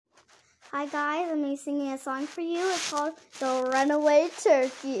Hi guys, I'm going to be singing a song for you. It's called The Runaway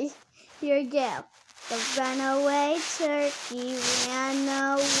Turkey. Here you go. The runaway turkey ran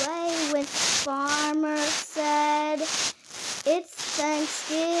away when Farmer said, "It's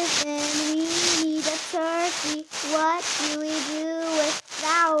Thanksgiving, we need a turkey. What do we do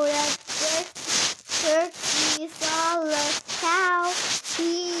without a turkey? Saw a cow.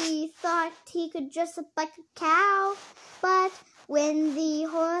 He thought he could dress up like a cow, but when the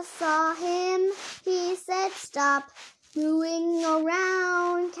horse saw him, he said, 'Stop mooing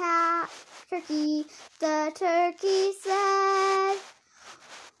around, turkey.' The turkey said,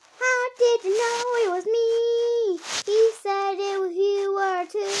 'How did you know it was me?' He said, 'You were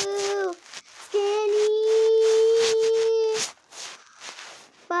too skinny.'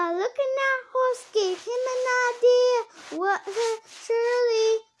 But looking at horse gave him an idea. What surely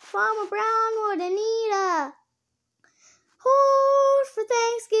Farmer Brown wouldn't eat a horse for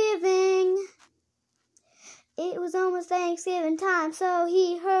Thanksgiving. It was almost Thanksgiving time, so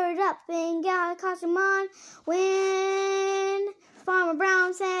he hurried up and got a costume on. When Farmer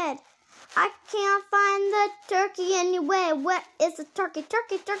Brown said, 'I can't find the turkey anywhere. Where is the turkey?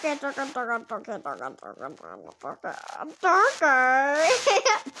 Turkey, turkey, turkey, turkey, turkey, turkey, turkey,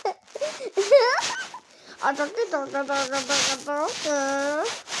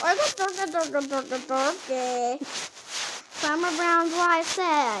 turkey, turkey. Farmer Brown's wife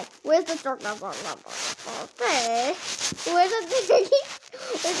said, 'Where's the turkey? Turkey? Where's the turkey?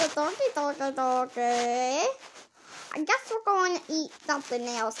 Where's the turkey? Turkey, turkey? I guess we're going to eat something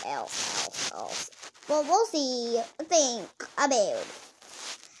else. Well, we'll see. Think about it.'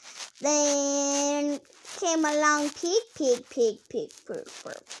 Then came along pig.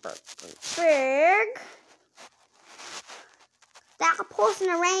 Stop horsing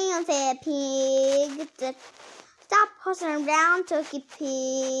around, said pig. Stop horsing around, turkey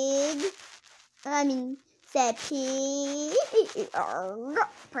pig. Said pig.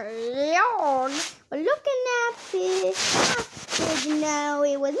 But looking at pig, how did you know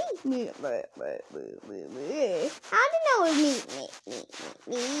it was me? How did you know it was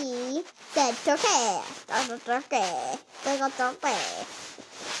me? Said turkey.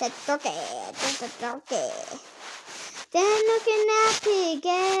 Said turkey. Then looking at pig,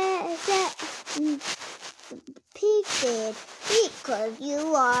 pig said, 'Because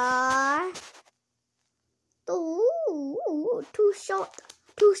you are too short.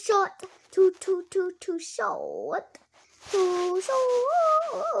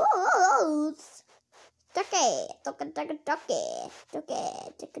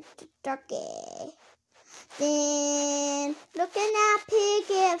 Turkey. Then looking at pig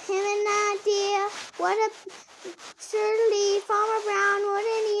gave him an idea. Surely Farmer Brown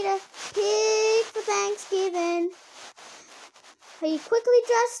wouldn't eat a pig for Thanksgiving. He quickly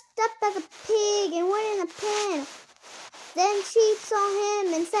dressed up as a pig and went in a pen. Then sheep saw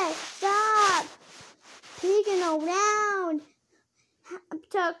him and said, 'Stop pigging around,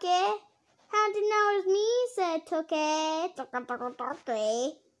 turkey.' 'How do you know it was me?' said turkey.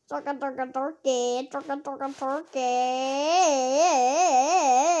 Turkey.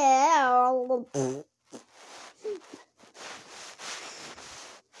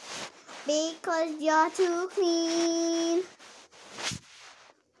 Because you're too clean.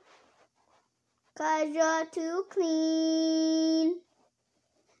 'Cause you're too clean.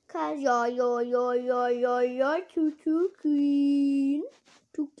 'Cause you're too clean.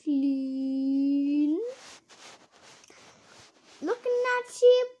 Too clean. Looking at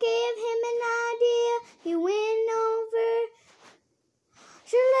sheep gave him an idea. He went over.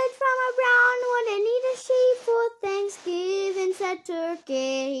 Surely Farmer Brown wouldn't eat a sheep for Thanksgiving, said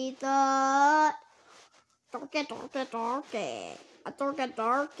turkey. He thought, turkey.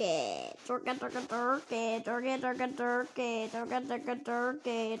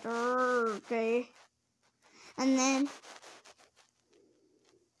 And then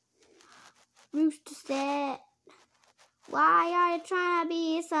Rooster said, 'Why are you trying to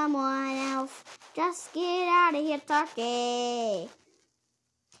be someone else? Just get out of here, turkey.'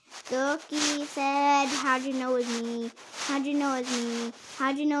 Turkey said, 'How'd you know it was me? How'd you know it was me?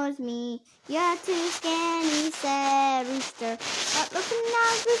 How'd you know it was me? You're too skinny,' said Rooster. But looking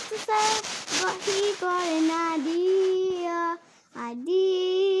at Rooster said, but he got an idea.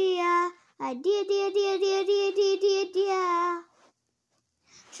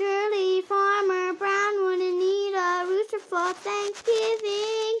 Surely Farmer Brown wouldn't eat a rooster for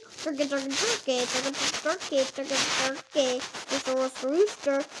Thanksgiving. Turkey. Rooster was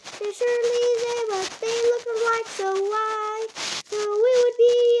rooster. Surely they look alike, so why? So it would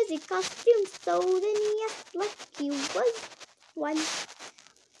be easy costumes. So then he asked like he was one.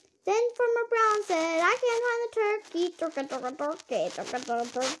 Then Farmer Brown said, I can't find the turkey. Turkey, turkey, turkey, turkey,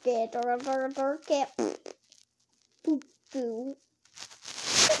 turkey, turkey, turkey, turkey. Boo, boo.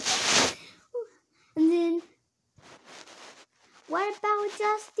 And then, what about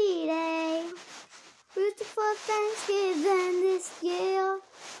Dusty Day? Rooster for Thanksgiving this year.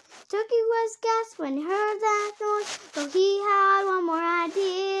 Turkey was gassed when he heard that noise, so he had one more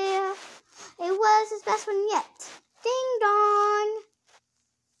idea. It was his best one yet. Ding dong!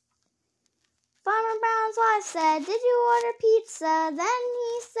 Farmer Brown's wife said, did you order pizza? Then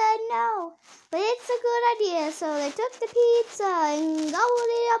he said no, but it's a good idea. So they took the pizza and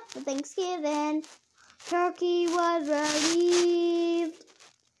gobbled it up for Thanksgiving. Turkey was relieved,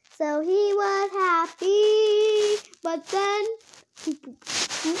 so he was happy. But then,